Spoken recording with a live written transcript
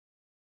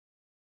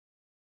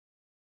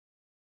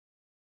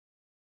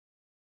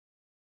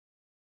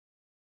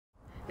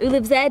Who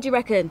lives there, do you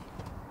reckon?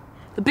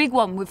 The big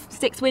one with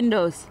 6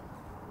 windows.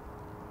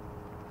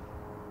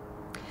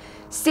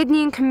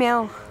 Sydney and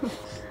Camille.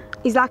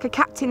 He's like a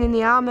captain in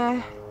the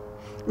army,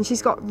 and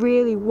she's got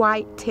really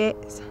white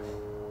tits.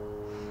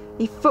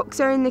 He fucks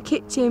her in the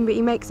kitchen, but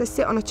he makes her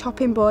sit on a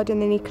chopping board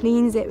and then he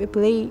cleans it with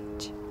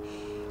bleach.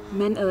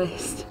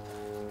 Mentalist.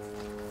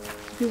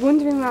 You're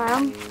wondering where I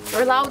am?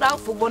 We're allowed out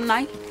for one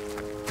night.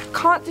 I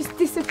can't just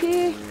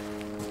disappear.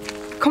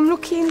 Come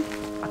looking.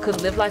 I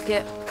couldn't live like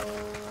it.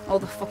 All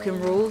the fucking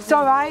rules. It's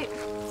alright.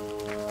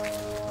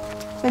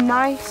 They're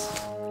nice.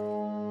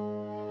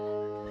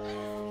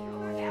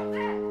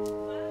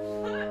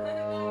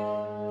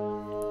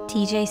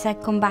 TJ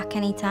said come back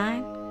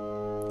anytime.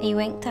 He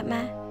winked at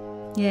me.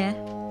 Yeah,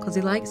 'cause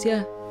he likes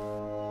you.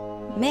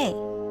 Me?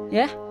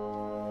 Yeah.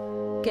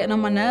 Getting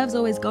on my nerves,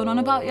 always going on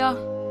about you.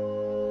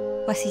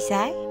 What's he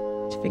say?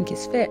 Do you think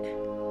he's fit?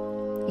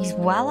 He's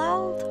well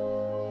old.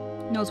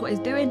 Knows what he's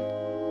doing.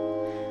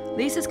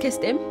 Lisa's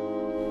kissed him.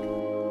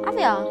 Have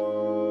ya?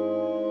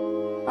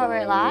 What were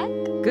it like?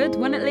 Good,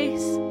 one at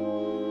least.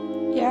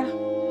 Yeah.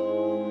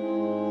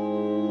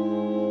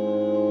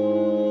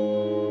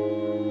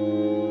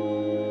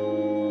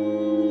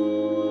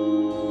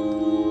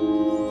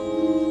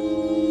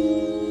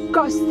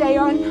 Gotta stay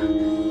on,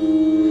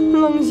 as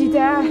long as you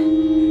dare.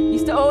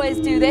 Used to always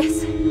do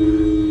this.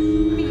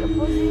 Feet are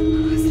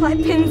buzzing. It's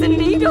like pins and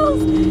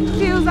needles.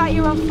 Feels like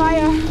you're on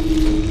fire.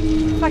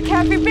 Like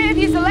every bit of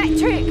you's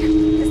electric.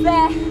 It's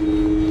there.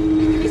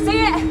 You see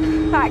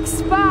it? Like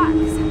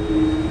sparks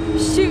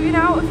shooting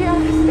out of you.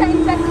 It's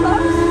getting dead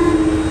close.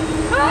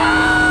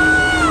 Ah!